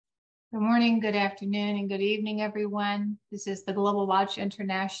Good morning, good afternoon, and good evening, everyone. This is the Global Watch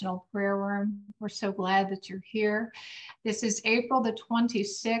International Prayer Room. We're so glad that you're here. This is April the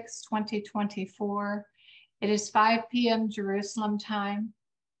 26th, 2024. It is 5 p.m. Jerusalem time.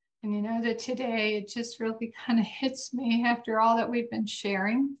 And you know that today it just really kind of hits me after all that we've been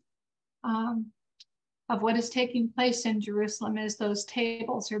sharing of what is taking place in Jerusalem as those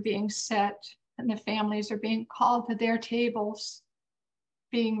tables are being set and the families are being called to their tables,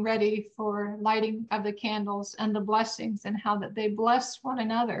 being ready for lighting of the candles and the blessings, and how that they bless one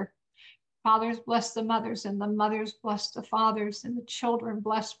another. Fathers bless the mothers, and the mothers bless the fathers, and the children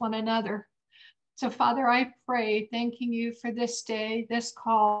bless one another. So, Father, I pray, thanking you for this day, this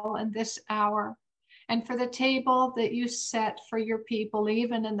call, and this hour, and for the table that you set for your people,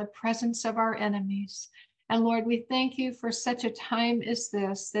 even in the presence of our enemies. And Lord, we thank you for such a time as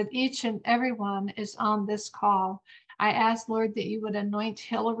this, that each and every one is on this call. I ask, Lord, that you would anoint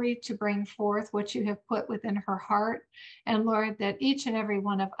Hillary to bring forth what you have put within her heart. And Lord, that each and every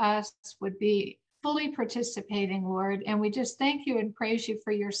one of us would be fully participating, Lord. And we just thank you and praise you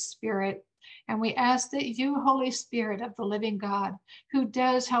for your spirit. And we ask that you, Holy Spirit of the living God, who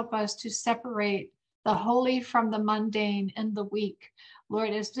does help us to separate the holy from the mundane and the weak, Lord,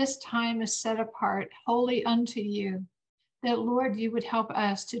 as this time is set apart, holy unto you, that, Lord, you would help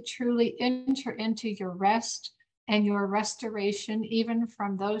us to truly enter into your rest and your restoration, even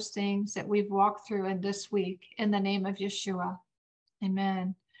from those things that we've walked through in this week, in the name of Yeshua.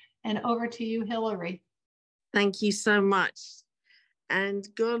 Amen. And over to you, Hillary. Thank you so much. And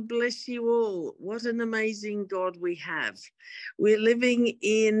God bless you all. What an amazing God we have. We're living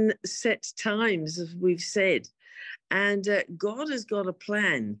in set times, as we've said, and God has got a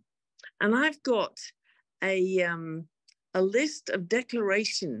plan. And I've got a list of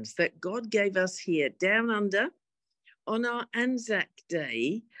declarations that God gave us here down under on our Anzac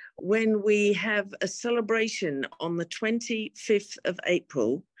Day, when we have a celebration on the 25th of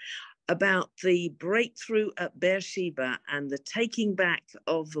April about the breakthrough at Beersheba and the taking back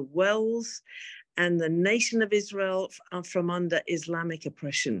of the wells and the nation of Israel from under Islamic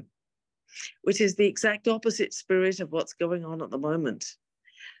oppression, which is the exact opposite spirit of what's going on at the moment.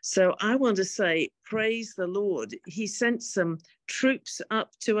 So I want to say, praise the Lord. He sent some troops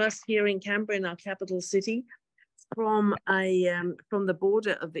up to us here in Canberra, in our capital city, from the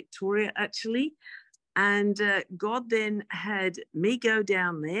border of Victoria, actually. And God then had me go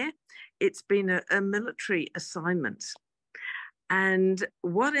down there. It's been a military assignment. And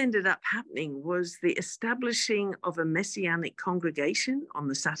what ended up happening was the establishing of a messianic congregation on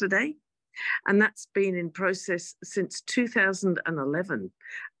the Saturday. And that's been in process since 2011.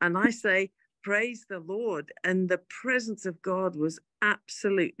 And I say, praise the Lord. And the presence of God was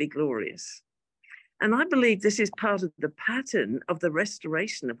absolutely glorious. And I believe this is part of the pattern of the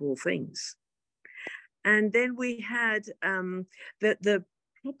restoration of all things. And then we had the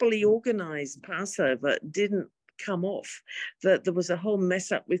properly organized Passover didn't come off. That there was a whole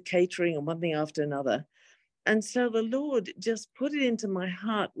mess up with catering and one thing after another. And so the Lord just put it into my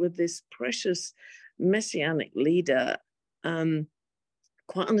heart with this precious messianic leader.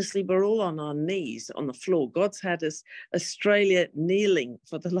 Quite honestly, we're all on our knees on the floor. God's had us Australia kneeling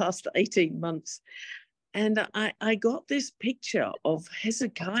for the last 18 months. And I got this picture of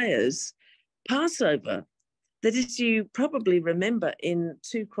Hezekiah's Passover that, as you probably remember, in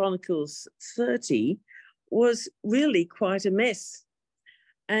 2 Chronicles 30, was really quite a mess.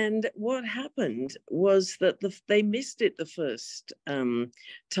 And what happened was that they missed it the first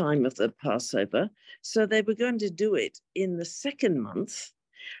time of the Passover. So they were going to do it in the second month.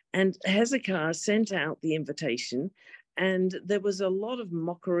 And Hezekiah sent out the invitation, and there was a lot of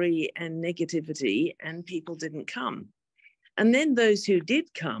mockery and negativity, and people didn't come. And then those who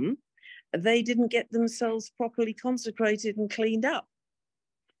did come, they didn't get themselves properly consecrated and cleaned up.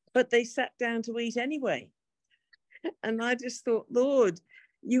 But they sat down to eat anyway. And I just thought, Lord,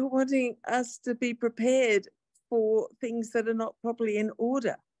 you're wanting us to be prepared for things that are not properly in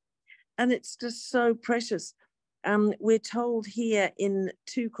order. And it's just so precious. We're told here in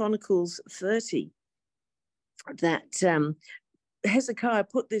 2 Chronicles 30 that Hezekiah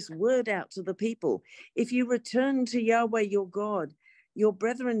put this word out to the people. If you return to Yahweh your God, your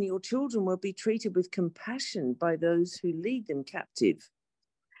brethren, your children will be treated with compassion by those who lead them captive,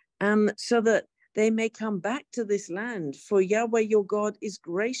 so that they may come back to this land. For Yahweh your God is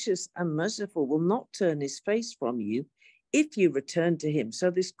gracious and merciful, will not turn his face from you if you return to him.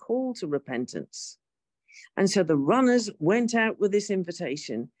 So this call to repentance. And so the runners went out with this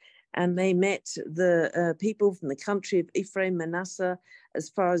invitation, and they met the people from the country of Ephraim, Manasseh, as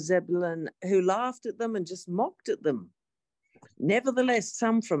far as Zebulun, who laughed at them and just mocked at them. Nevertheless,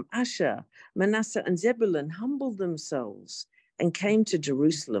 some from Asher, Manasseh, and Zebulun humbled themselves and came to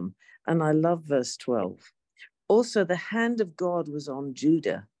Jerusalem. And I love verse 12. Also, the hand of God was on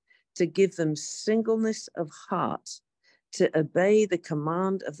Judah to give them singleness of heart, to obey the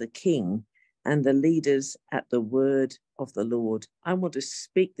command of the king and the leaders at the word of the Lord. I want to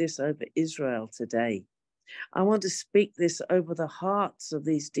speak this over Israel today. I want to speak this over the hearts of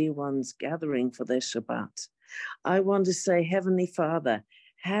these dear ones gathering for their Shabbat. I want to say, Heavenly Father,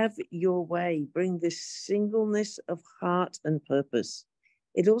 have your way. Bring this singleness of heart and purpose.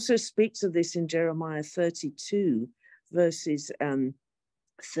 It also speaks of this in Jeremiah 32, verses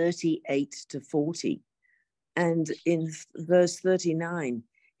 38 to 40. And in verse 39,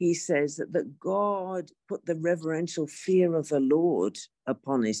 he says that God put the reverential fear of the Lord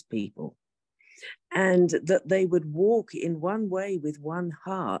upon his people, and that they would walk in one way with one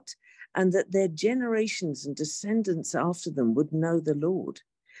heart, and that their generations and descendants after them would know the Lord.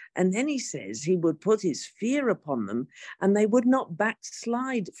 And then he says he would put his fear upon them, and they would not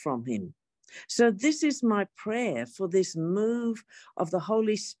backslide from him. So this is my prayer for this move of the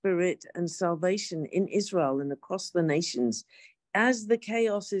Holy Spirit and salvation in Israel and across the nations as the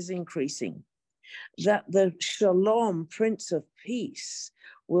chaos is increasing, that the Shalom, Prince of Peace,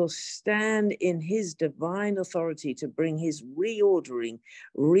 will stand in his divine authority to bring his reordering,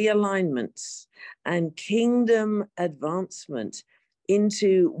 realignments, and kingdom advancement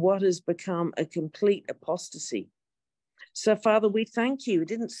into what has become a complete apostasy. So, Father, we thank you. It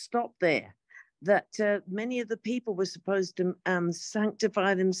didn't stop there, that many of the people were supposed to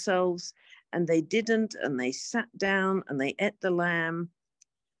sanctify themselves, and they didn't, and they sat down and they ate the lamb.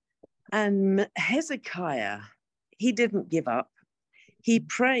 And Hezekiah, he didn't give up. He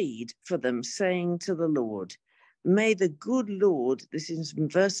prayed for them, saying to the Lord, may the good Lord, this is in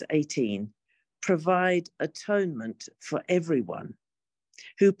verse 18, provide atonement for everyone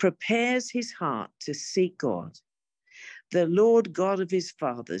who prepares his heart to seek God. The Lord God of his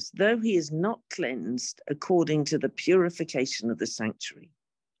fathers, though he is not cleansed according to the purification of the sanctuary.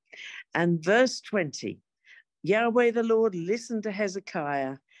 And verse 20, Yahweh the Lord listened to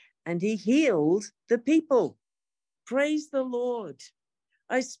Hezekiah, and he healed the people. Praise the Lord.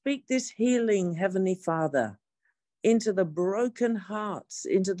 I speak this healing, Heavenly Father, into the broken hearts,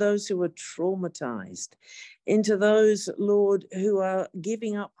 into those who are traumatized, into those, Lord, who are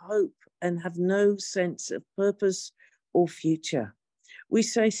giving up hope and have no sense of purpose or future. We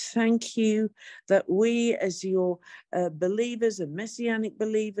say thank you that we, as your believers and messianic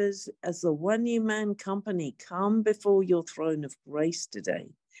believers, as the One New Man Company, come before your throne of grace today,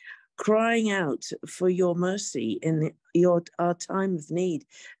 crying out for your mercy in our time of need,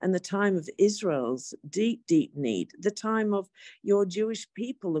 and the time of Israel's deep, deep need, the time of your Jewish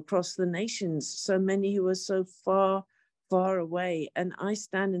people across the nations, so many who are so far, far away. And I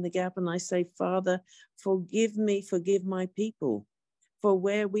stand in the gap and I say, Father, forgive me, forgive my people, for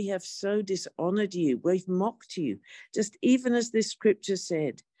where we have so dishonored you, we've mocked you, just even as this scripture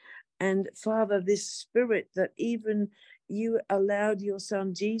said. And Father, this spirit that even you allowed your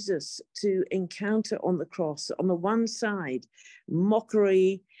son Jesus to encounter on the cross, on the one side,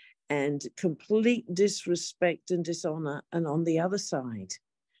 mockery and complete disrespect and dishonor, and on the other side,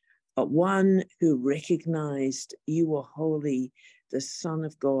 one who recognized you were holy, the Son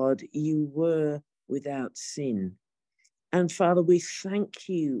of God, you were without sin. And Father, we thank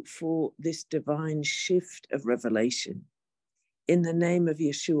you for this divine shift of revelation in the name of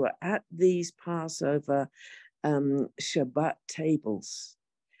Yeshua at these Passover Shabbat tables.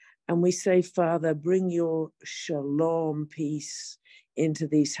 And we say, Father, bring your shalom peace into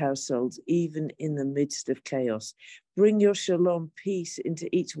these households, even in the midst of chaos. Bring your shalom peace into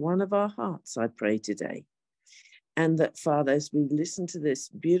each one of our hearts, I pray today. And that, Father, as we listen to this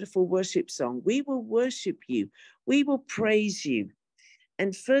beautiful worship song, we will worship you. We will praise you.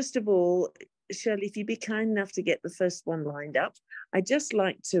 And first of all, Shirley, if you'd be kind enough to get the first one lined up, I'd just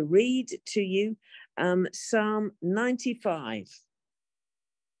like to read to you Psalm 95.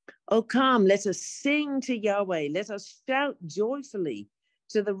 Oh, come, let us sing to Yahweh. Let us shout joyfully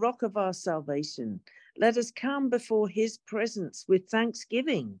to the rock of our salvation. Let us come before his presence with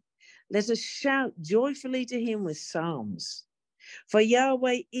thanksgiving. Let us shout joyfully to him with psalms. For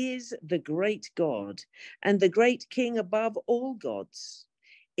Yahweh is the great God and the great King above all gods.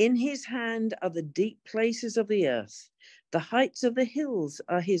 In his hand are the deep places of the earth. The heights of the hills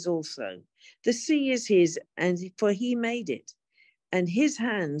are his also. The sea is his, and for he made it, and his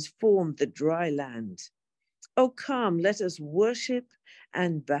hands formed the dry land. Oh, come, let us worship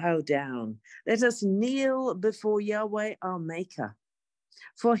and bow down. Let us kneel before Yahweh our Maker.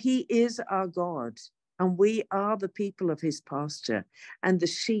 For he is our God, and we are the people of his pasture and the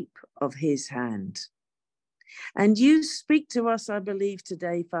sheep of his hand. And you speak to us, I believe,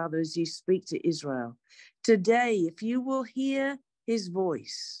 today, Father, as you speak to Israel. Today, if you will hear his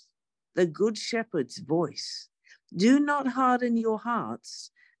voice, the good shepherd's voice, do not harden your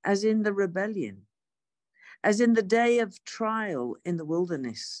hearts as in the rebellion, as in the day of trial in the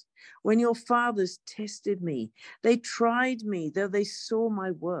wilderness, when your fathers tested me. They tried me, though they saw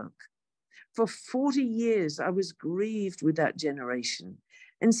my work. For 40 years I was grieved with that generation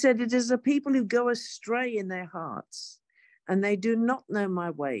and said, it is a people who go astray in their hearts, and they do not know my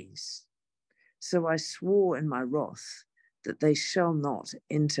ways. So I swore in my wrath that they shall not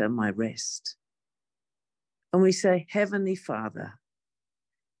enter my rest. And we say, Heavenly Father,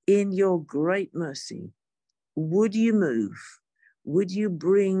 in your great mercy, would you move? Would you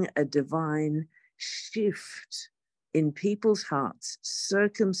bring a divine shift in people's hearts,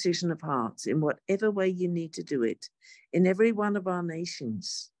 circumcision of hearts, in whatever way you need to do it, in every one of our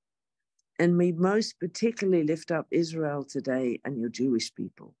nations? And we most particularly lift up Israel today and your Jewish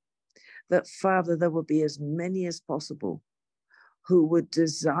people, that, Father, there will be as many as possible who would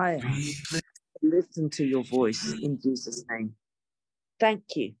desire to listen to your voice in Jesus' name. Thank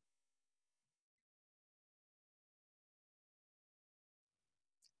you.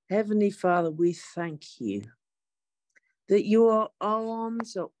 Heavenly Father, we thank you that your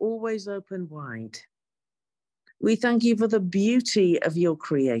arms are always open wide. We thank you for the beauty of your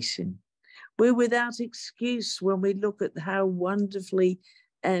creation. We're without excuse when we look at how wonderfully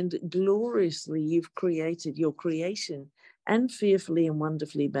and gloriously you've created your creation, and fearfully and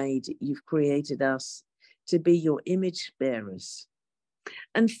wonderfully made. You've created us to be your image bearers.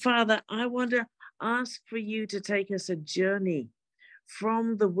 And Father, I want to ask for you to take us a journey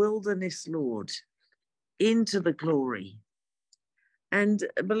from the wilderness, Lord, into the glory. And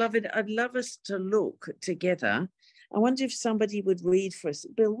beloved, I'd love us to look together. I wonder if somebody would read for us.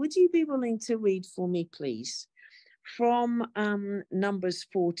 Bill, would you be willing to read for me, please? From Numbers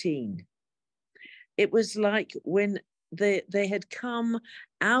 14. It was like when they had come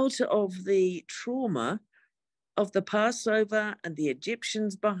out of the trauma of the Passover and the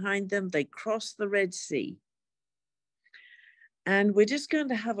Egyptians behind them. They crossed the Red Sea. And we're just going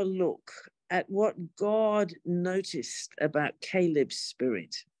to have a look at what God noticed about Caleb's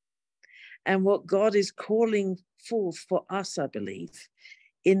spirit and what God is calling forth for us, I believe,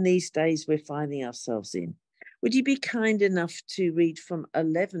 in these days we're finding ourselves in. Would you be kind enough to read from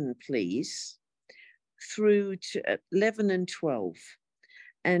 11, please, through to 11 and 12,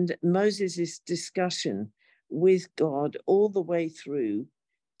 and Moses' discussion with God all the way through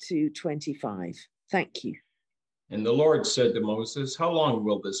to 25. Thank you. And the Lord said to Moses, how long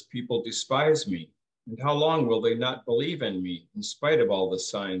will this people despise me? And how long will they not believe in me, in spite of all the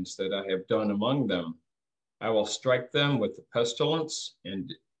signs that I have done among them? I will strike them with the pestilence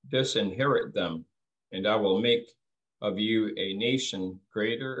and disinherit them, and I will make of you a nation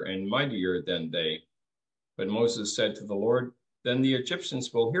greater and mightier than they. But Moses said to the Lord, then the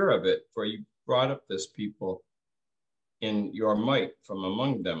Egyptians will hear of it, for you brought up this people in your might from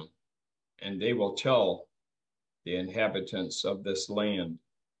among them, and they will tell the inhabitants of this land.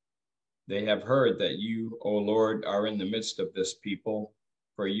 They have heard that you, O Lord, are in the midst of this people,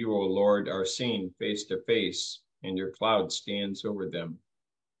 for you, O Lord, are seen face to face, and your cloud stands over them.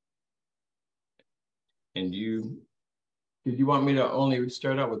 And did you want me to only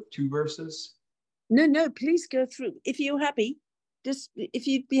start out with 2 verses? No, please go through. If you're happy, just if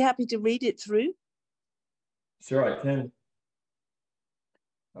you'd be happy to read it through. Sure, I can.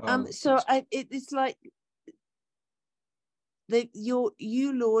 It's like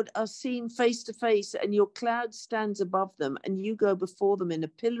you, Lord, are seen face to face, and your cloud stands above them, and you go before them in a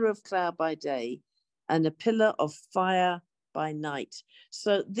pillar of cloud by day and a pillar of fire by night.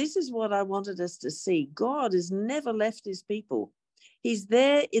 So this is what I wanted us to see. God has never left his people. He's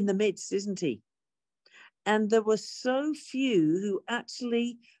there in the midst, isn't he? And there were so few who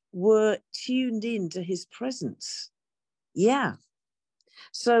actually were tuned in to his presence. Yeah.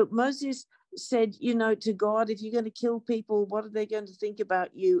 So Moses said, to God, if you're going to kill people, what are they going to think about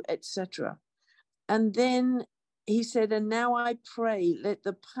you, etc. And then he said, and now I pray, let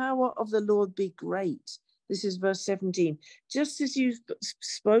the power of the Lord be great. This is verse 17. Just as you've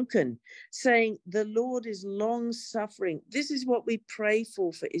spoken, saying the Lord is long suffering. This is what we pray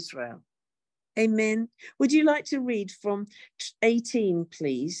for Israel. Amen. Would you like to read from 18,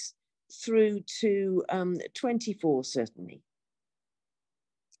 please, through to 24, certainly?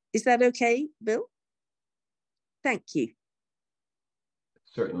 Is that okay, Bill? Thank you.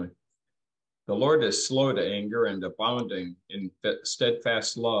 Certainly. The Lord is slow to anger and abounding in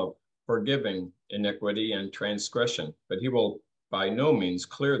steadfast love, forgiving iniquity and transgression, but he will by no means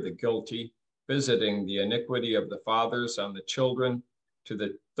clear the guilty, visiting the iniquity of the fathers on the children to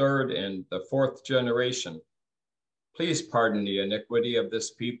the third and the fourth generation. Please pardon the iniquity of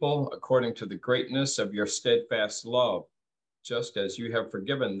this people according to the greatness of your steadfast love, just as you have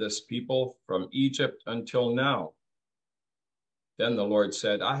forgiven this people from Egypt until now. Then the Lord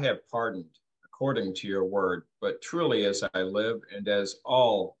said, I have pardoned according to your word, but truly as I live and as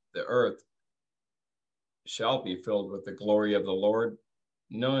all the earth shall be filled with the glory of the Lord,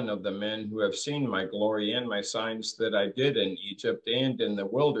 none of the men who have seen my glory and my signs that I did in Egypt and in the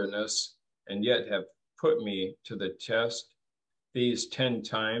wilderness, and yet have put me to the test these 10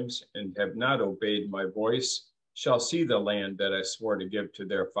 times and have not obeyed my voice, shall see the land that I swore to give to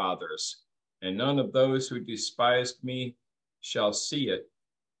their fathers. And none of those who despised me shall see it.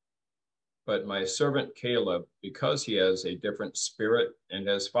 But my servant Caleb, because he has a different spirit and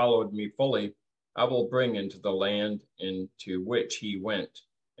has followed me fully, I will bring into the land into which he went,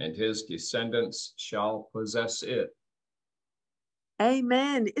 and his descendants shall possess it.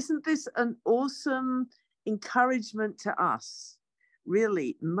 Amen. Isn't this an awesome encouragement to us?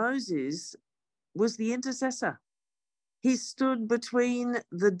 Really, Moses was the intercessor. He stood between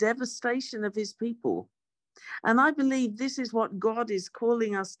the devastation of his people. And I believe this is what God is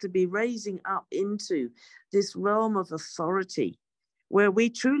calling us to be raising up into, this realm of authority, where we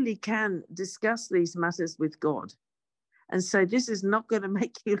truly can discuss these matters with God and say, this is not going to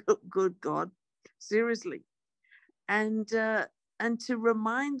make you look good, God, seriously. And to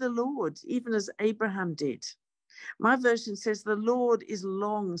remind the Lord, even as Abraham did. My version says the Lord is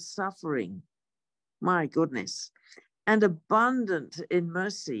long suffering, my goodness, and abundant in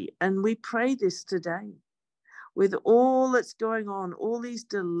mercy. And we pray this today with all that's going on, all these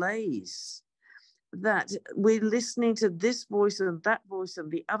delays, that we're listening to this voice and that voice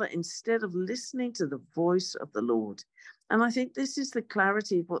and the other instead of listening to the voice of the Lord. And I think this is the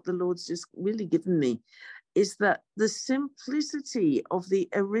clarity of what the Lord's just really given me, is that the simplicity of the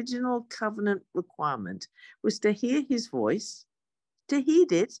original covenant requirement was to hear his voice, to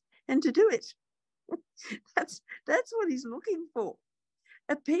heed it, and to do it. That's what he's looking for.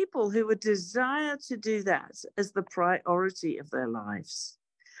 A people who would desire to do that as the priority of their lives.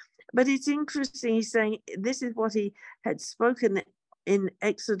 But it's interesting, he's saying this is what he had spoken in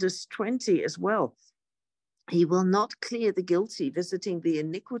Exodus 20 as well. He will not clear the guilty, visiting the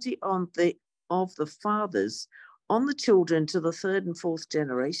iniquity of the fathers on the children to the third and fourth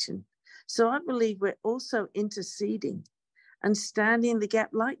generation. So I believe we're also interceding and standing in the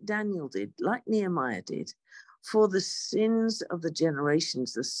gap like Daniel did, like Nehemiah did, for the sins of the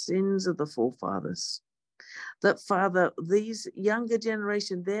generations, the sins of the forefathers. That, Father, these younger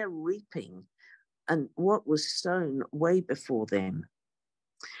generation, they're reaping and what was sown way before them.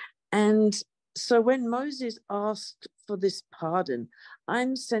 And so when Moses asked for this pardon,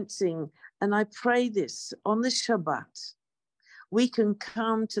 I'm sensing, and I pray this on the Shabbat, we can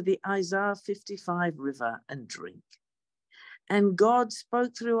come to the Isaiah 55 river and drink. And God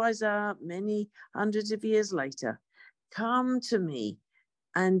spoke through Isaiah many hundreds of years later, come to me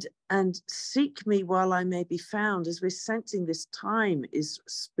and seek me while I may be found, as we're sensing this time is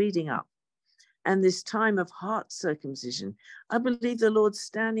speeding up and this time of heart circumcision. I believe the Lord's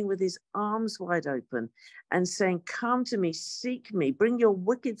standing with his arms wide open and saying, come to me, seek me, bring your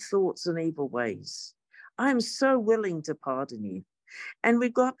wicked thoughts and evil ways. I am so willing to pardon you. And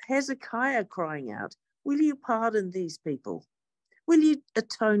we've got Hezekiah crying out, will you pardon these people? Will you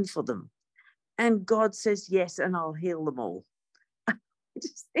atone for them? And God says, yes, and I'll heal them all.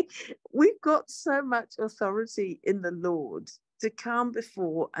 We've got so much authority in the Lord to come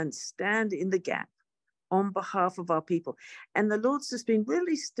before and stand in the gap on behalf of our people. And the Lord's just been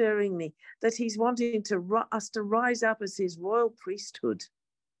really stirring me that he's wanting us to rise up as his royal priesthood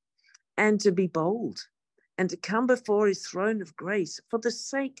and to be bold and to come before his throne of grace for the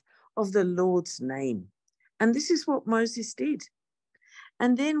sake of the Lord's name. And this is what Moses did.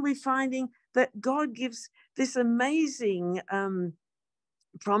 And then we're finding that God gives this amazing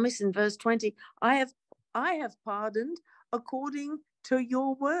promise in verse 20, I have pardoned according to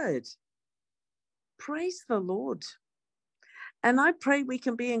your word. Praise the Lord. And I pray we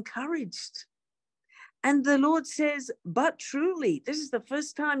can be encouraged. And the Lord says, but truly, this is the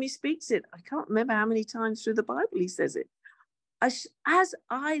first time he speaks it. I can't remember how many times through the Bible he says it. As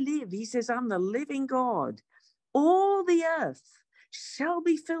I live, he says, I'm the living God. All the earth shall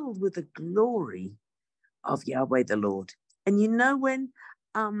be filled with the glory of Yahweh the Lord. And you know when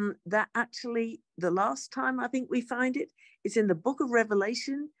that actually, the last time I think we find it, it's in the book of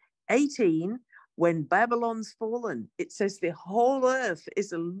Revelation 18, When Babylon's fallen, it says the whole earth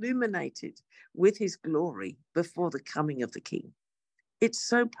is illuminated with his glory before the coming of the king. It's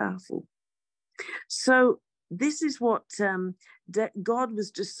so powerful. So this is what God was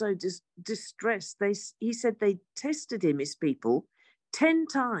just so distressed. He said they tested him, his people, 10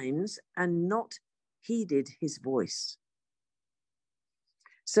 times and not heeded his voice.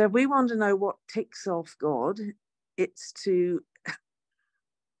 So if we want to know what ticks off God, it's to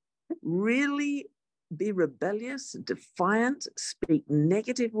really be rebellious, defiant, speak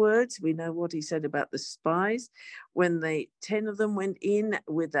negative words. We know what he said about the spies when 10 of them went in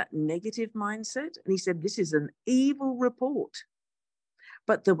with that negative mindset. And he said, this is an evil report.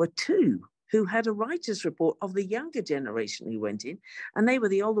 But there were 2 who had a righteous report of the younger generation who went in. And they were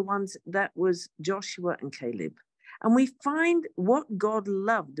the older ones. That was Joshua and Caleb. And we find what God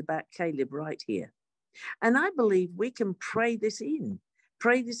loved about Caleb right here. And I believe we can pray this in.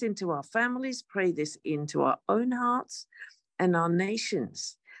 Pray this into our families, pray this into our own hearts and our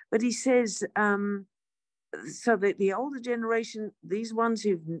nations. But he says, so that the older generation, these ones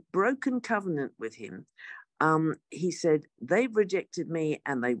who've broken covenant with him, he said, they've rejected me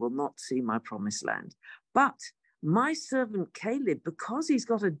and they will not see my promised land. But my servant Caleb, because he's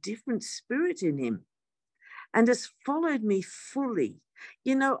got a different spirit in him and has followed me fully.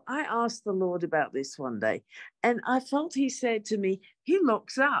 You know, I asked the Lord about this one day, and I felt he said to me, he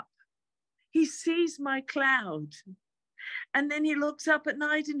looks up, he sees my cloud, and then he looks up at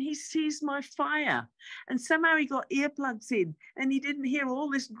night and he sees my fire. And somehow he got earplugs in and he didn't hear all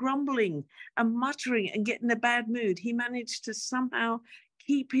this grumbling and muttering and get in a bad mood. He managed to somehow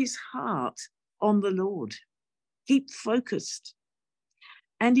keep his heart on the Lord, keep focused.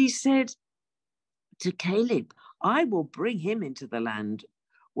 And he said to Caleb, I will bring him into the land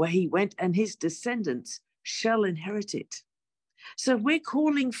where he went, and his descendants shall inherit it. So we're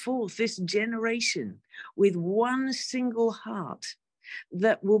calling forth this generation with one single heart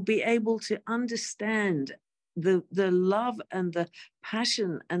that will be able to understand the love and the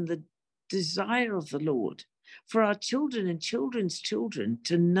passion and the desire of the Lord for our children and children's children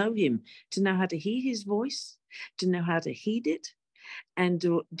to know him, to know how to hear his voice, to know how to heed it, and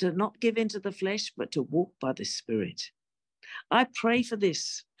to not give into the flesh, but to walk by the Spirit. I pray for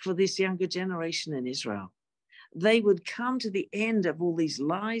this younger generation in Israel. They would come to the end of all these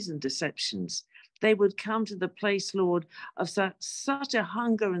lies and deceptions. They would come to the place, Lord, of such a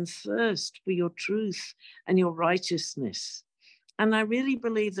hunger and thirst for your truth and your righteousness. And I really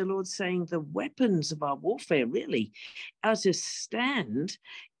believe the Lord's saying the weapons of our warfare really are to stand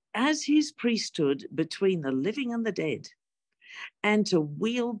as his priesthood between the living and the dead, and to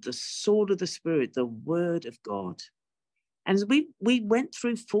wield the sword of the Spirit, the word of God. And as we went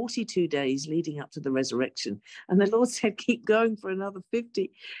through 42 days leading up to the resurrection, and the Lord said, keep going for another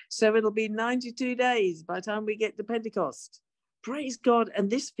 50. So it'll be 92 days by the time we get to Pentecost. Praise God. And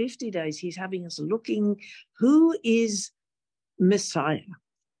this 50 days, he's having us looking, who is Messiah?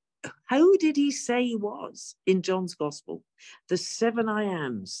 Who did he say he was in John's gospel? The 7 I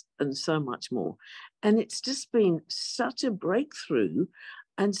ams and so much more. And it's just been such a breakthrough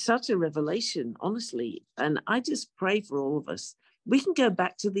and such a revelation, honestly. And I just pray for all of us. We can go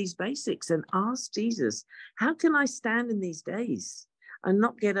back to these basics and ask Jesus, how can I stand in these days and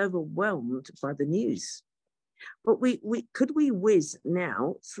not get overwhelmed by the news? But could we whiz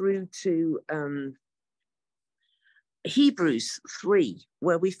now through to Hebrews 3,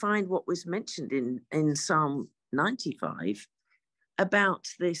 where we find what was mentioned in Psalm 95 about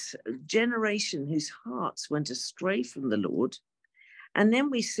this generation whose hearts went astray from the Lord. And then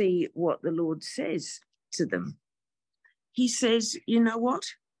we see what the Lord says to them. He says, you know what?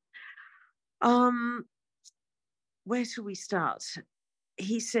 Where shall we start?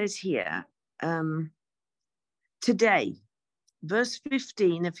 He says here, today, verse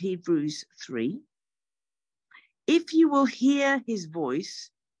 15 of Hebrews 3, if you will hear his voice,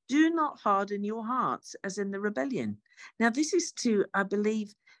 do not harden your hearts as in the rebellion. Now, this is to, I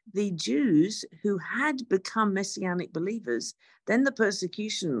believe, the Jews who had become Messianic believers. Then the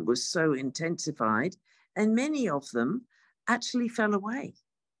persecution was so intensified, and many of them actually fell away.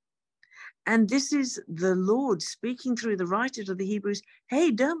 And this is the Lord speaking through the writer of the Hebrews.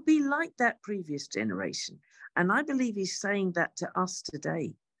 Hey, don't be like that previous generation. And I believe he's saying that to us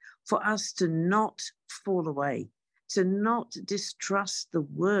today, for us to not fall away, to not distrust the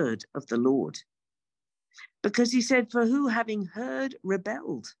word of the Lord. Because he said, for who having heard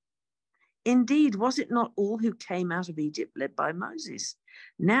rebelled? Indeed, was it not all who came out of Egypt led by Moses?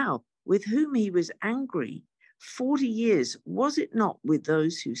 Now, with whom he was angry 40 years, was it not with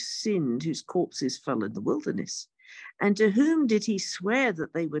those who sinned, whose corpses fell in the wilderness? And to whom did he swear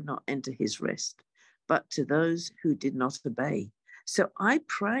that they would not enter his rest? but to those who did not obey. So I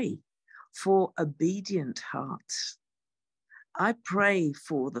pray for obedient hearts. I pray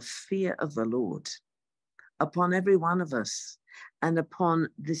for the fear of the Lord upon every one of us and upon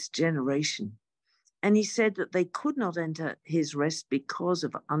this generation. And he said that they could not enter his rest because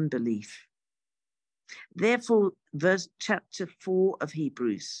of unbelief. Therefore, chapter 4 of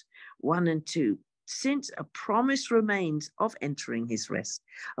Hebrews 1 and 2, since a promise remains of entering his rest,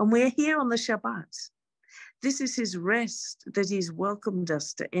 and we're here on the Shabbat, this is his rest that he's welcomed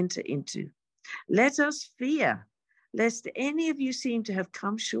us to enter into. Let us fear, lest any of you seem to have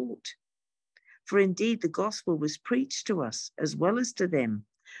come short. For indeed the gospel was preached to us as well as to them,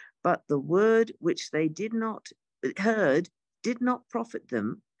 but the word which they did not profit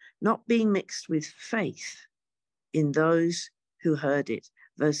them, not being mixed with faith in those who heard it.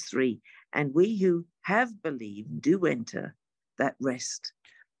 Verse 3, and we who have believed do enter that rest.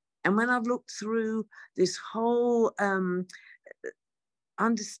 And when I've looked through this whole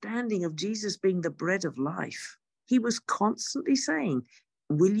understanding of Jesus being the bread of life, he was constantly saying,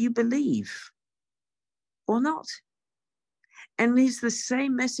 will you believe or not? And it's the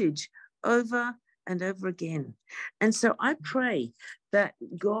same message over and over again. And so I pray that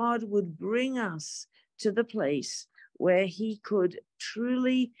God would bring us to the place where he could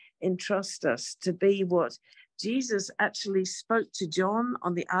truly entrust us to be what Jesus actually spoke to John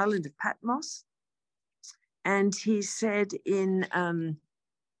on the island of Patmos. And he said in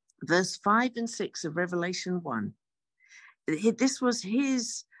verse 5 and 6 of Revelation 1, this was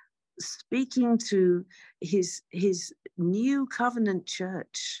his speaking to his new covenant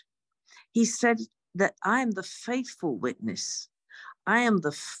church. He said that I am the faithful witness. I am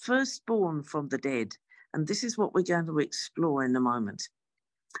the firstborn from the dead. And this is what we're going to explore in a moment.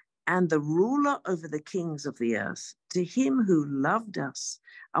 And the ruler over the kings of the earth, to him who loved us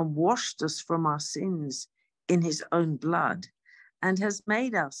and washed us from our sins in his own blood, and has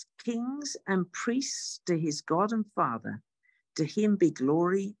made us kings and priests to his God and Father, to him be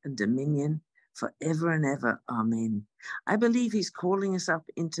glory and dominion forever and ever. Amen. I believe he's calling us up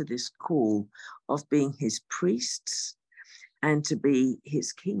into this call of being his priests and to be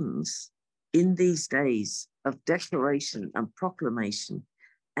his kings in these days of declaration and proclamation,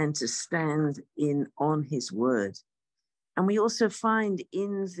 and to stand on his word. And we also find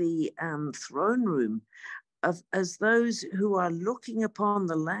in the throne room as those who are looking upon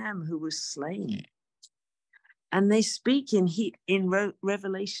the Lamb who was slain. And they speak in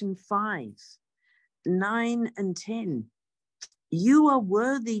Revelation 5, 9 and 10. You are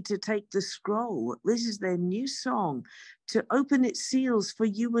worthy to take the scroll. This is their new song, to open its seals, for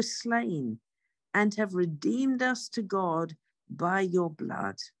you were slain and have redeemed us to God by your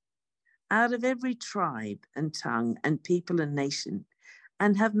blood, out of every tribe and tongue and people and nation,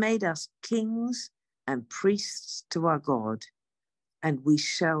 and have made us kings and priests to our God, and we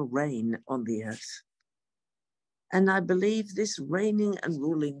shall reign on the earth. And I believe this reigning and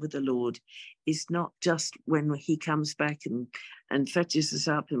ruling with the Lord is not just when he comes back and fetches us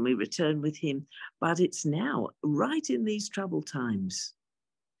up and we return with him, but it's now, right in these troubled times.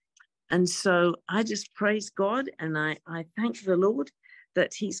 And so I just praise God, and I thank the Lord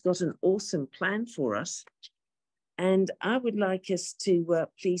that he's got an awesome plan for us. And I would like us to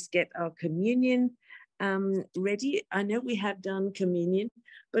please get our communion ready. I know we have done communion,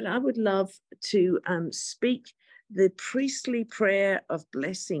 but I would love to speak the priestly prayer of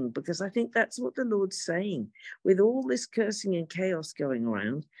blessing, because I think that's what the Lord's saying. With all this cursing and chaos going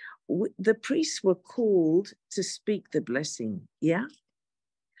around, the priests were called to speak the blessing, yeah?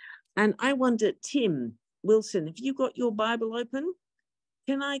 And I wonder, Tim Wilson, have you got your Bible open?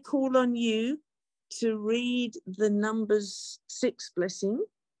 Can I call on you to read the Numbers 6 blessing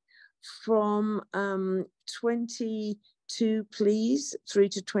from 22, please, through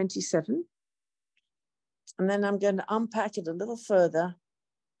to 27? And then I'm going to unpack it a little further,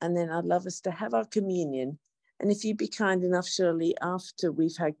 and then I'd love us to have our communion. And if you'd be kind enough, Shirley, after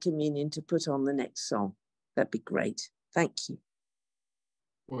we've had communion, to put on the next song, that'd be great. Thank you.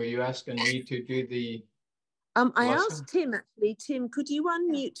 Were you asking me to do the I asked Tim, actually. Tim, could you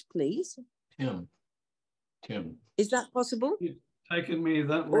unmute, please? Tim. Is that possible? It's taken me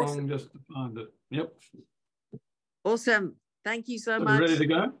that long just to find it. Yep. Awesome. Thank you so Are much. you ready to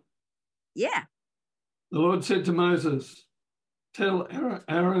go? Yeah. The Lord said to Moses, tell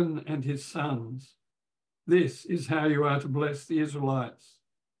Aaron and his sons, this is how you are to bless the Israelites.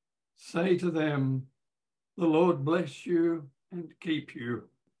 Say to them, the Lord bless you and keep you.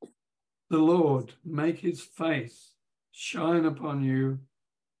 The Lord make his face shine upon you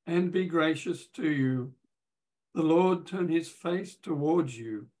and be gracious to you. The Lord turn his face towards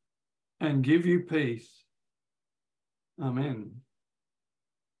you and give you peace. Amen.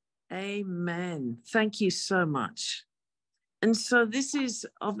 Amen. Thank you so much. And so this is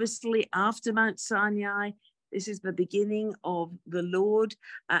obviously after Mount Sinai. This is the beginning of the Lord.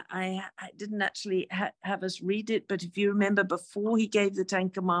 I didn't actually have us read it, but if you remember, before he gave the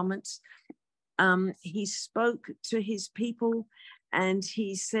 10 Commandments, he spoke to his people, and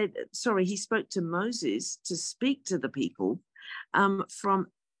he spoke to Moses to speak to the people from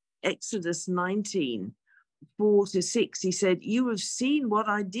Exodus 19, 4-6. He said, "You have seen what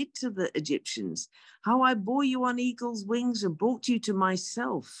I did to the Egyptians, how I bore you on eagle's wings and brought you to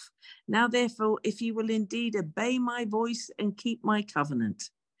myself. Now, therefore, if you will indeed obey my voice and keep my covenant,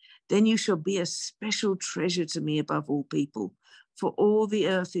 then you shall be a special treasure to me above all people, for all the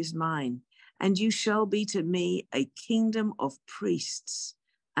earth is mine, and you shall be to me a kingdom of priests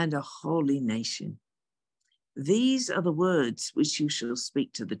and a holy nation. These are the words which you shall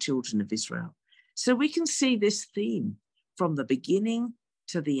speak to the children of Israel." So we can see this theme from the beginning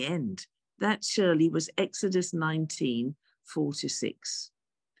to the end. That surely was Exodus 19, 4-6.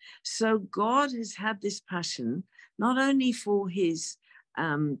 So God has had this passion not only for his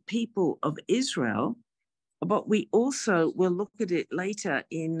people of Israel, but we also will look at it later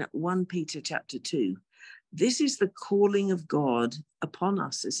in 1 Peter chapter 2. This is the calling of God upon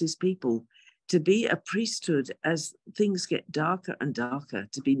us as his people, to be a priesthood as things get darker and darker,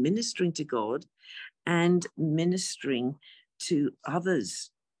 to be ministering to God and ministering to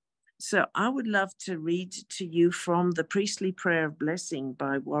others. So I would love to read to you from the Priestly Prayer of Blessing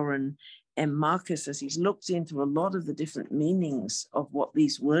by Warren M. Marcus, as he's looked into a lot of the different meanings of what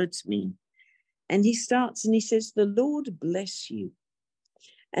these words mean. And he starts and he says, "The Lord bless you."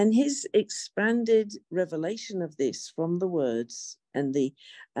 And his expanded revelation of this from the words and the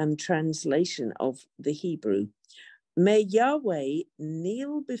translation of the Hebrew, "May Yahweh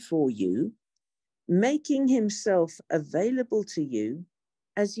kneel before you, making himself available to you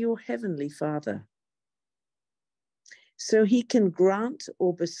as your heavenly Father, so he can grant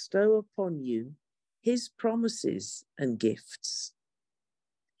or bestow upon you his promises and gifts."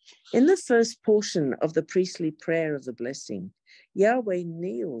 In the first portion of the priestly prayer of the blessing, Yahweh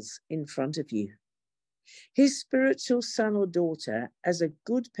kneels in front of you, his spiritual son or daughter, as a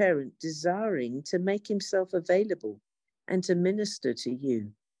good parent desiring to make himself available and to minister to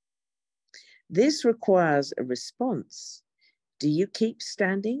you. This requires a response. Do you keep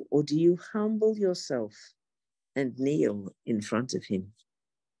standing, or do you humble yourself and kneel in front of him?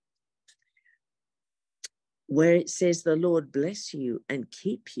 Where it says, "The Lord bless you and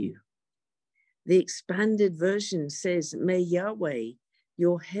keep you," the expanded version says, "May Yahweh,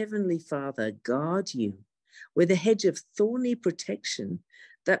 your heavenly Father, guard you with a hedge of thorny protection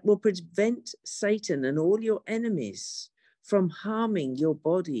that will prevent Satan and all your enemies from harming your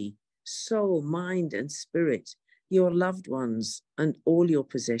body, soul, mind, and spirit, your loved ones, and all your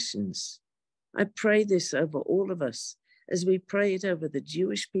possessions." I pray this over all of us as we pray it over the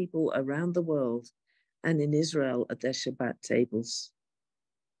Jewish people around the world and in Israel at their Shabbat tables.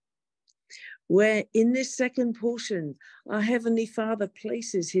 Where in this second portion, our Heavenly Father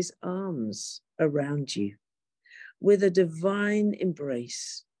places his arms around you with a divine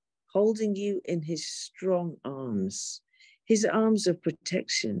embrace, holding you in his strong arms, his arms of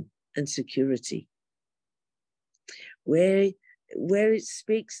protection and security. Where it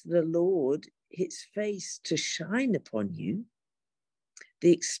speaks the Lord, his face to shine upon you,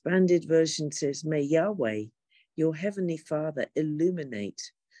 the expanded version says, "May Yahweh, your heavenly Father,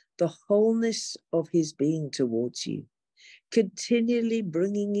 illuminate the wholeness of his being towards you, continually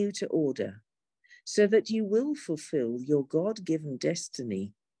bringing you to order, so that you will fulfill your God-given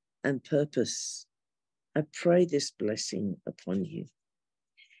destiny and purpose." I pray this blessing upon you.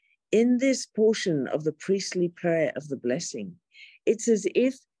 In this portion of the priestly prayer of the blessing, it's as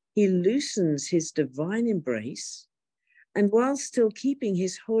if he loosens his divine embrace, and while still keeping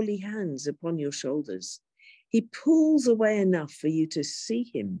his holy hands upon your shoulders, he pulls away enough for you to see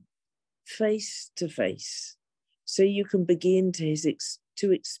him face to face, so you can begin to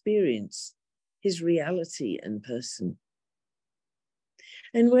experience his reality and person.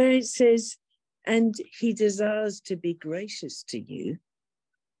 And where it says, "And he desires to be gracious to you,"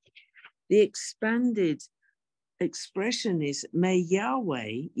 the expanded expression is, "May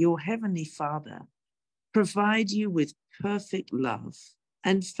Yahweh, your heavenly Father, provide you with perfect love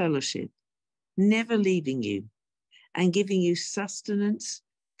and fellowship, never leaving you and giving you sustenance,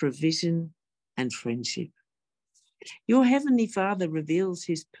 provision, and friendship." Your heavenly Father reveals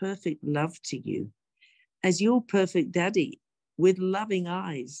his perfect love to you as your perfect daddy, with loving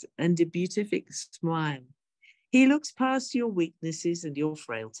eyes and a beatific smile. He looks past your weaknesses and your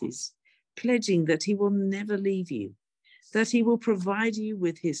frailties pledging that he will never leave you, that he will provide you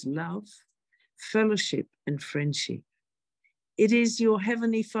with his love, fellowship, and friendship. It is your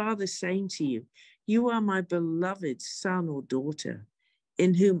Heavenly Father saying to you, you are my beloved son or daughter,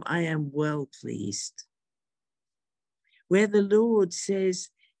 in whom I am well pleased. Where the Lord says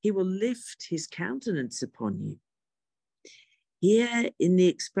he will lift his countenance upon you. Here in the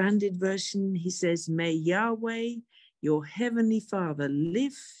expanded version, he says, may Yahweh, your Heavenly Father,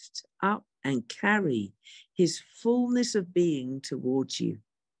 lift up and carry his fullness of being towards you,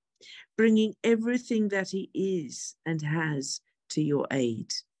 bringing everything that he is and has to your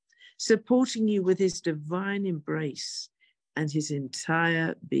aid, supporting you with his divine embrace and his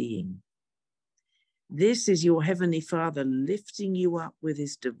entire being. This is your Heavenly Father lifting you up with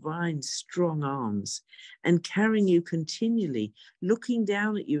his divine strong arms and carrying you continually, looking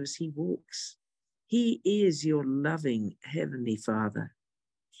down at you as he walks. He is your loving Heavenly Father.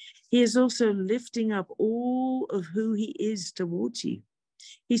 He is also lifting up all of who he is towards you.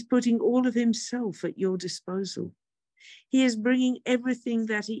 He's putting all of himself at your disposal. He is bringing everything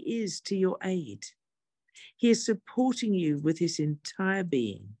that he is to your aid. He is supporting you with his entire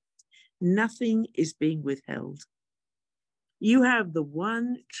being. Nothing is being withheld. You have the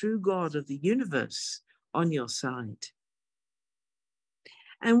one true God of the universe on your side.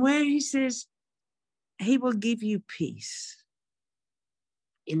 And where he says he will give you peace,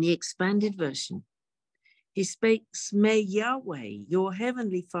 in the expanded version, he speaks, may Yahweh, your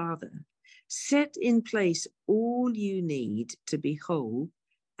Heavenly Father, set in place all you need to be whole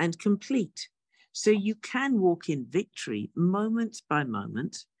and complete, so you can walk in victory moment by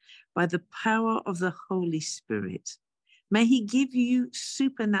moment by the power of the Holy Spirit. May he give you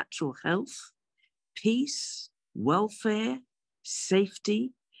supernatural health, peace, welfare,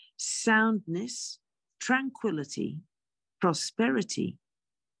 safety, soundness, tranquility, prosperity,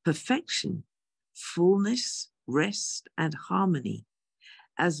 perfection, fullness, rest, and harmony,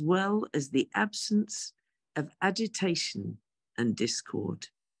 as well as the absence of agitation and discord.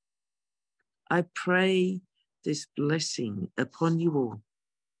 I pray this blessing upon you all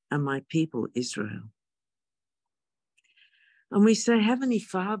and my people Israel. And we say, Heavenly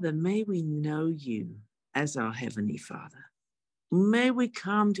Father, may we know you as our Heavenly Father. May we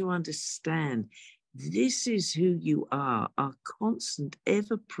come to understand this is who you are, our constant,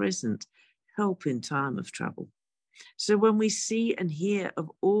 ever-present help in time of trouble. So when we see and hear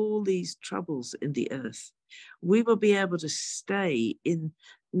of all these troubles in the earth, we will be able to stay in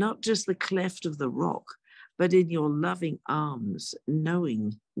not just the cleft of the rock, but in your loving arms,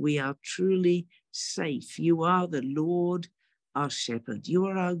 knowing we are truly safe. You are the Lord, our shepherd. You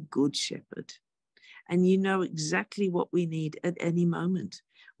are our good shepherd. And you know exactly what we need at any moment,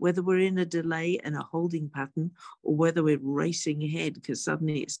 whether we're in a delay and a holding pattern or whether we're racing ahead because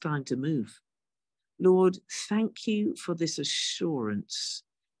suddenly it's time to move. Lord, thank you for this assurance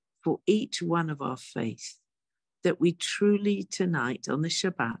for each one of our faith, that we truly tonight on the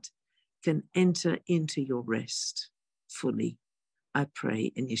Shabbat can enter into your rest fully. I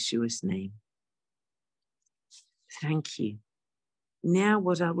pray in Yeshua's name. Thank you. Now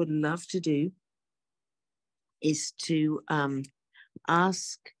what I would love to do is to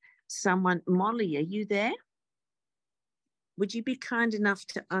ask someone, Molly, are you there? Would you be kind enough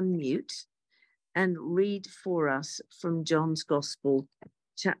to unmute and read for us from John's Gospel,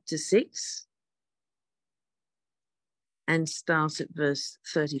 chapter 6, and start at verse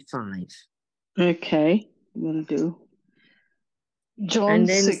 35. Okay, will do. John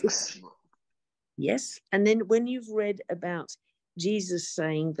 6. Yes, and then when you've read about Jesus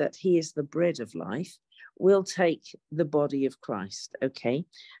saying that he is the bread of life, we'll take the body of Christ, okay?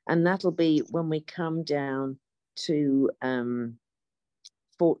 And that'll be when we come down to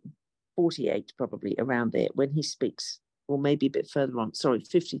 48, probably around there, when he speaks, or maybe a bit further on. Sorry,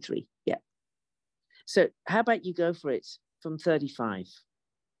 53, yeah. So how about you go for it from 35?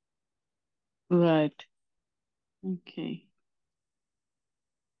 Right. Okay.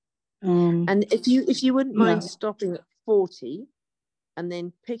 And if you wouldn't mind stopping at 40 and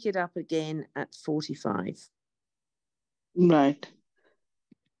then pick it up again at 45. Right.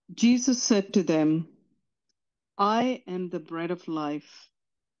 Jesus said to them, I am the bread of life.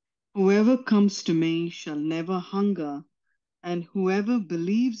 Whoever comes to me shall never hunger, and whoever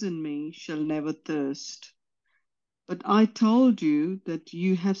believes in me shall never thirst. But I told you that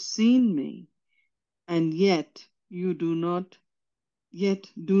you have seen me, and yet do not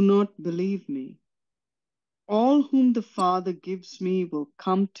believe me. All whom the Father gives me will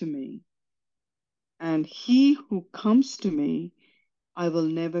come to me, and he who comes to me I will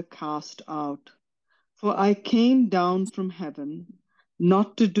never cast out. For I came down from heaven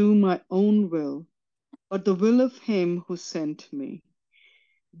not to do my own will, but the will of him who sent me.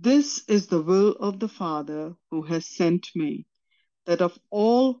 This is the will of the Father who has sent me, that of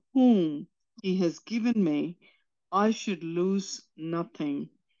all whom he has given me, I should lose nothing,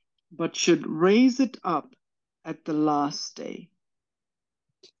 but should raise it up at the last day.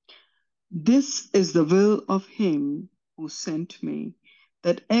 This is the will of him who sent me,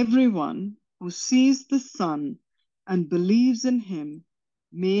 that everyone who sees the Son and believes in him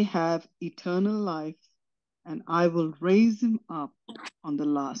may have eternal life, and I will raise him up on the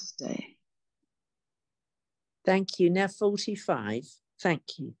last day. Thank you. Now 45. Thank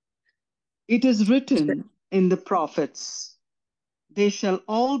you. It is written in the prophets, they shall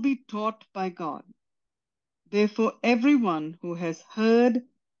all be taught by God. Therefore, everyone who has heard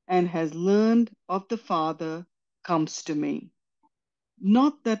and has learned of the Father comes to me.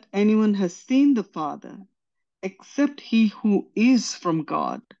 Not that anyone has seen the Father, except he who is from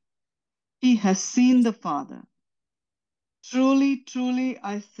God. He has seen the Father. Truly, truly,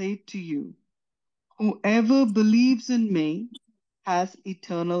 I say to you, whoever believes in me has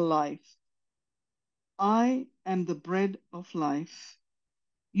eternal life. I am the bread of life.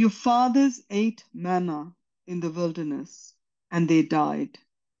 Your fathers ate manna in the wilderness, and they died.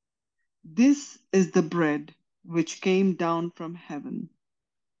 This is the bread which came down from heaven,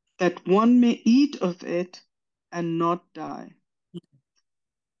 that one may eat of it and not die.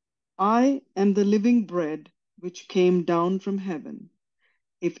 I am the living bread which came down from heaven.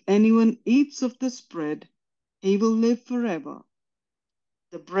 If anyone eats of this bread, he will live forever.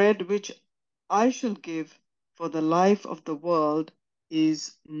 The bread which I shall give for the life of the world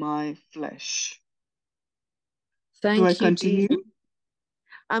is my flesh. Thank Do I you, continue?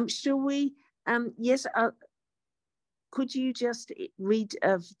 Jesus. Shall we? Yes. Could you just read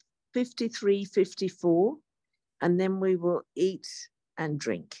 53, 54, and then we will eat and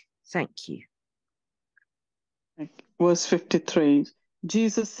drink. Thank you. Verse 53.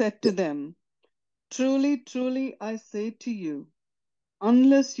 Jesus said to them, truly, truly, I say to you,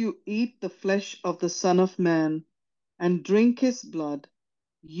 unless you eat the flesh of the Son of Man and drink his blood,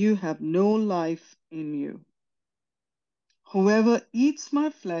 you have no life in you. Whoever eats my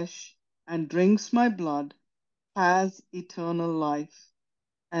flesh and drinks my blood has eternal life,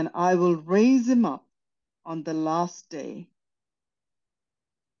 and I will raise him up on the last day.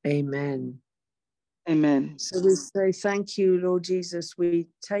 Amen. Amen. So we say thank you, Lord Jesus. We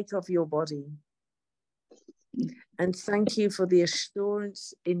take off your body. And thank you for the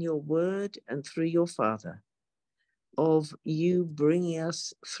assurance in your word and through your Father of you bringing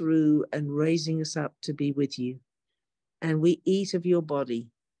us through and raising us up to be with you. And we eat of your body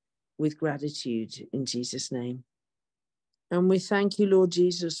with gratitude in Jesus' name. And we thank you, Lord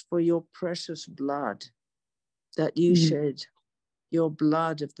Jesus, for your precious blood that you shed, your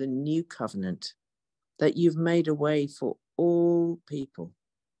blood of the new covenant, that you've made a way for all people,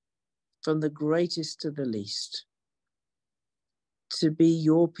 from the greatest to the least, to be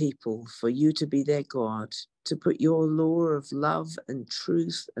your people, for you to be their God, to put your law of love and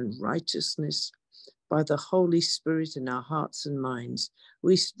truth and righteousness by the Holy Spirit in our hearts and minds.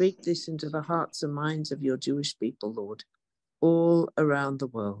 We speak this into the hearts and minds of your Jewish people, Lord, all around the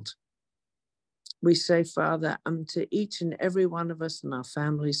world. We say, Father, to each and every one of us and our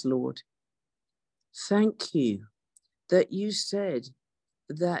families, Lord, thank you that you said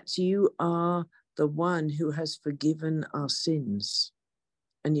that you are the one who has forgiven our sins,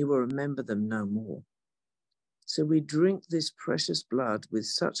 and you will remember them no more. So we drink this precious blood with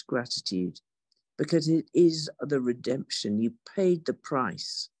such gratitude, because it is the redemption. You paid the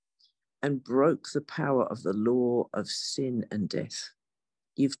price and broke the power of the law of sin and death.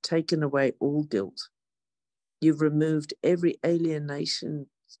 You've taken away all guilt. You've removed every alienation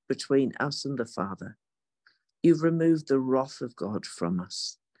between us and the Father. You've removed the wrath of God from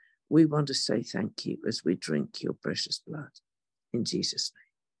us. We want to say thank you as we drink your precious blood in Jesus'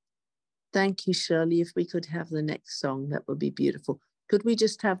 name. Thank you, Shirley. If we could have the next song, that would be beautiful. Could we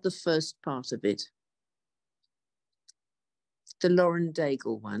just have the first part of it? The Lauren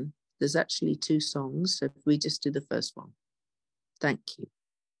Daigle one. There's actually two songs, so if we just do the first one. Thank you.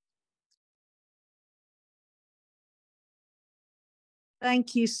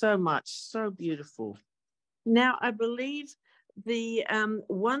 Thank you so much. So beautiful. Now, I believe the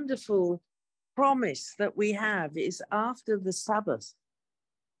wonderful promise that we have is after the Sabbath,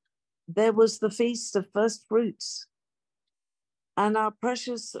 there was the Feast of First Fruits. And our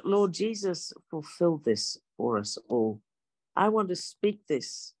precious Lord Jesus fulfilled this for us all. I want to speak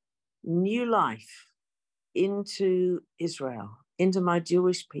this new life into Israel, into my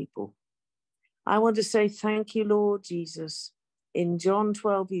Jewish people. I want to say thank you, Lord Jesus, In John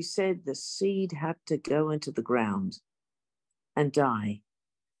 12, you said the seed had to go into the ground and die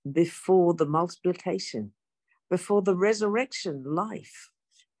before the multiplication, before the resurrection life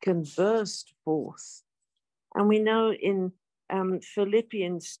can burst forth. And we know in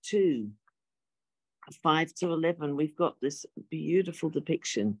Philippians 2, 5 to 11, we've got this beautiful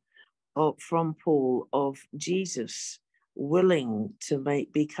depiction from Paul of Jesus willing to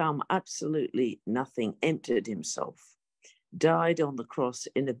become absolutely nothing, emptied himself, died on the cross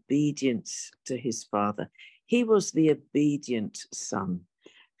in obedience to his Father. He was the obedient Son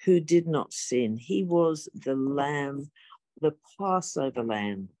who did not sin. He was the Lamb, the Passover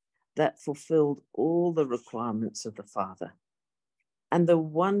Lamb that fulfilled all the requirements of the Father. And the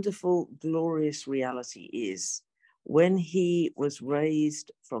wonderful, glorious reality is when he was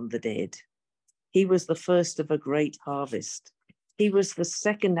raised from the dead, he was the first of a great harvest. He was the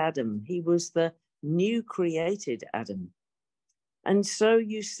second Adam. He was the new created Adam. And so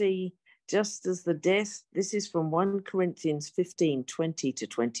you see, just as the death, this is from 1 Corinthians 15, 20 to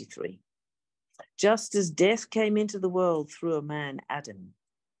 23. Just as death came into the world through a man, Adam,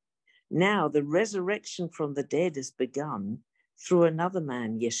 now the resurrection from the dead has begun through another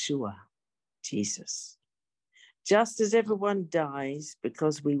man, Yeshua, Jesus. Just as everyone dies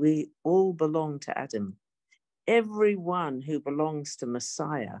because we all belong to Adam, everyone who belongs to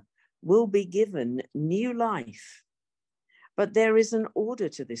Messiah will be given new life. But there is an order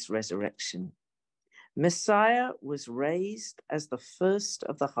to this resurrection. Messiah was raised as the first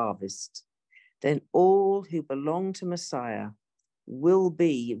of the harvest. Then all who belong to Messiah will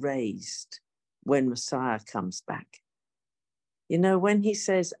be raised when Messiah comes back. You know, when he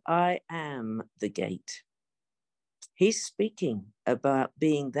says, I am the gate, he's speaking about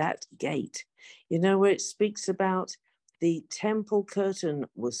being that gate. You know, where it speaks about the temple curtain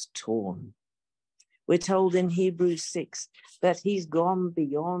was torn. We're told in Hebrews 6 that he's gone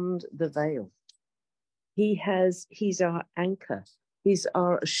beyond the veil. He's our anchor. He's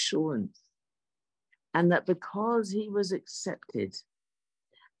our assurance. And that because he was accepted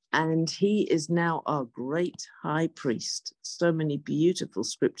and he is now our great high priest, so many beautiful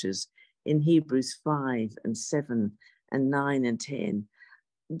scriptures in Hebrews 5 and 7 and 9 and 10.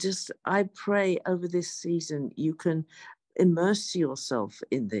 Just, I pray over this season, you can immerse yourself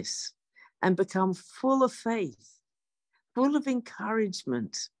in this and become full of faith, full of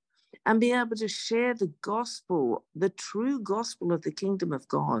encouragement, and be able to share the gospel, the true gospel of the kingdom of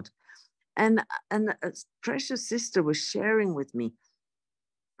God. And a precious sister was sharing with me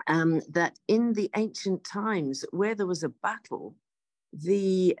that in the ancient times where there was a battle,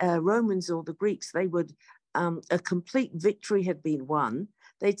 the Romans or the Greeks, they would, a complete victory had been won.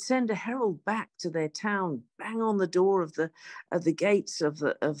 They'd send a herald back to their town, bang on the door of the gates of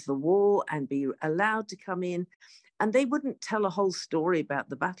the wall and be allowed to come in. And they wouldn't tell a whole story about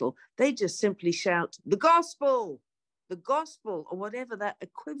the battle. They just simply shout, the gospel, or whatever that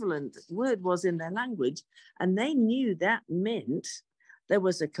equivalent word was in their language. And they knew that meant there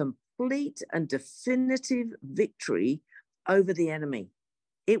was a complete and definitive victory over the enemy.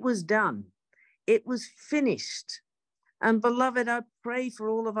 It was done. It was finished. And beloved, I pray for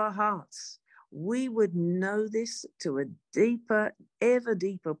all of our hearts, we would know this to a deeper, ever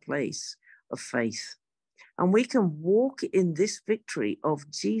deeper place of faith. And we can walk in this victory of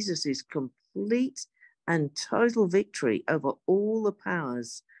Jesus's complete and total victory over all the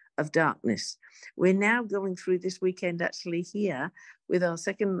powers of darkness. We're now going through this weekend actually here with our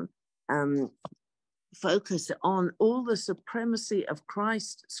second focus on all the supremacy of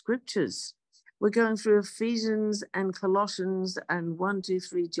Christ scriptures. We're going through Ephesians and Colossians and 1, 2,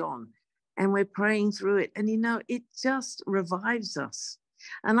 3 John, and we're praying through it. And you know, it just revives us.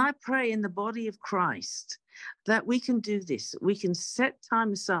 And I pray in the body of Christ that we can do this. We can set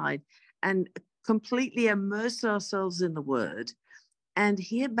time aside and completely immerse ourselves in the word and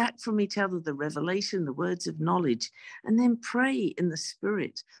hear back from each other the revelation, the words of knowledge, and then pray in the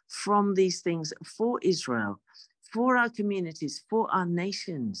spirit from these things for Israel, for our communities, for our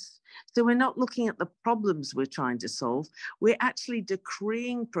nations. So we're not looking at the problems we're trying to solve. We're actually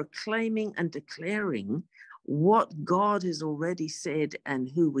decreeing, proclaiming, and declaring what God has already said and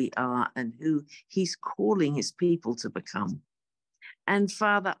who we are and who he's calling his people to become. And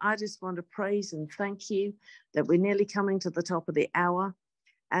Father, I just want to praise and thank you that we're nearly coming to the top of the hour.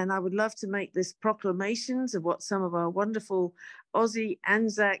 And I would love to make this proclamations of what some of our wonderful Aussie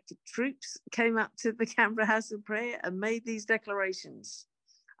Anzac troops came up to the Canberra House of Prayer and made these declarations.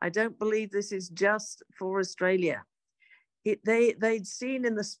 I don't believe this is just for Australia. They'd seen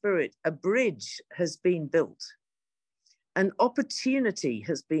in the spirit a bridge has been built, an opportunity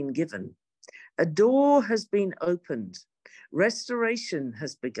has been given, A door has been opened. Restoration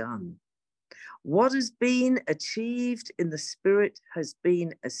has begun. What has been achieved in the Spirit has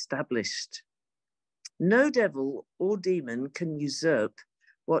been established. No devil or demon can usurp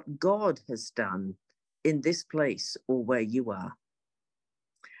what God has done in this place or where you are.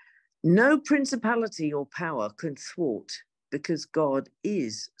 No principality or power can thwart, because God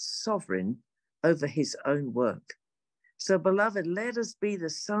is sovereign over his own work. So, beloved, let us be the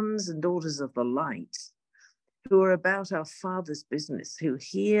sons and daughters of the light, who are about our Father's business, who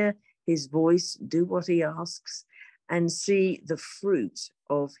hear his voice, do what he asks, and see the fruit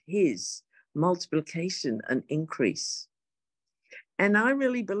of his multiplication and increase. And I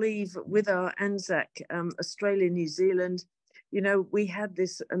really believe with our Anzac, Australia, New Zealand, you know, we had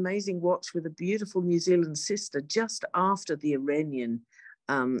this amazing watch with a beautiful New Zealand sister just after the Iranian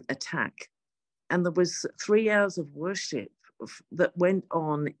attack. And there was 3 hours of worship that went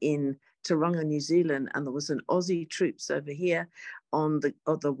on in Tauranga, New Zealand, and there was an Aussie troops over here on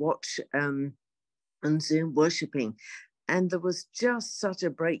the watch and Zoom worshiping. And there was just such a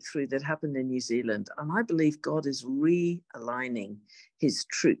breakthrough that happened in New Zealand. And I believe God is realigning his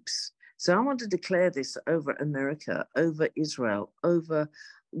troops. So I want to declare this over America, over Israel, over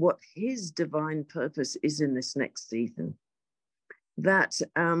what his divine purpose is in this next season. That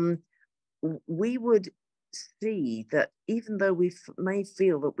we would see that even though we may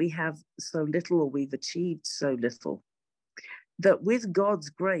feel that we have so little or we've achieved so little, that with God's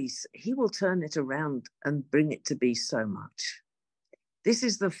grace, he will turn it around and bring it to be so much. This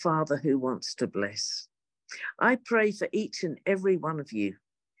is the Father who wants to bless. I pray for each and every one of you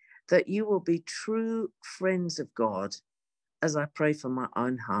that you will be true friends of God, as I pray for my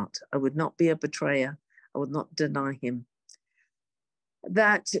own heart. I would not be a betrayer. I would not deny him.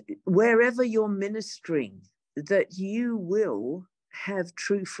 That wherever you're ministering, that you will have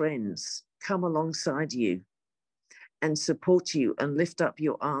true friends come alongside you and support you and lift up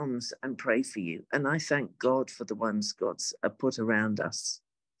your arms and pray for you. And I thank God for the ones God's put around us.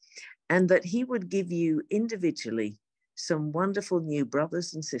 And that he would give you individually some wonderful new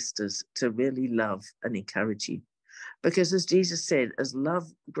brothers and sisters to really love and encourage you. Because as Jesus said, as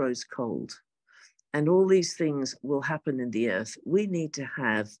love grows cold, and all these things will happen in the earth, we need to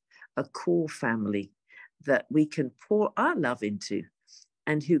have a core family that we can pour our love into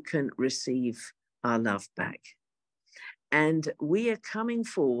and who can receive our love back. And we are coming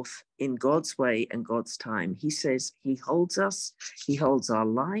forth in God's way and God's time. He says he holds us, he holds our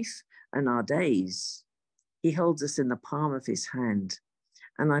life and our days. He holds us in the palm of his hand.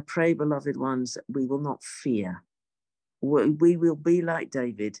 And I pray, beloved ones, we will not fear. We will be like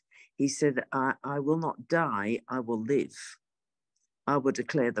David. He said, I will not die, I will live. I will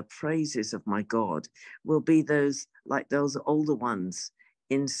declare the praises of my God. We'll be those like those older ones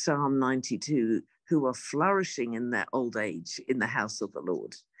in Psalm 92 who are flourishing in their old age in the house of the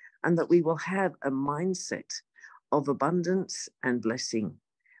Lord. And that we will have a mindset of abundance and blessing,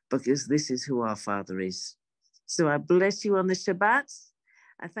 because this is who our Father is. So I bless you on the Shabbat.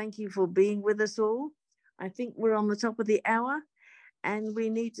 I thank you for being with us all. I think we're on the top of the hour and we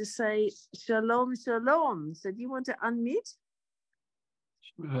need to say shalom, shalom. So do you want to unmute?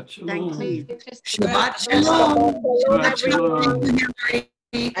 Shabbat Shalom. Thank you. Shabbat Shalom. Shabbat Shalom.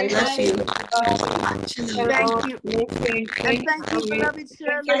 I love you. Thank you. And thank you, beloved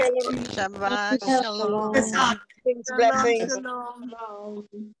Shirley. Shabbat Shalom. Shalom,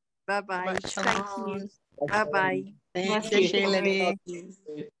 shalom. Bye-bye. Thank you. Bye-bye. Thank you, Shirley.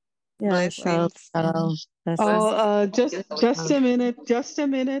 Yeah, shalom, shalom. Oh, just a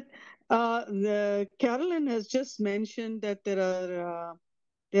minute. Carolyn has just mentioned that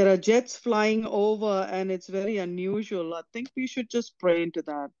there are jets flying over, and it's very unusual. I think we should just pray into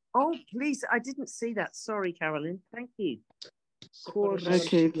that. Oh, please. I didn't see that. Sorry, Carolyn. Thank you.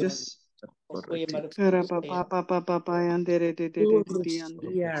 Okay, just.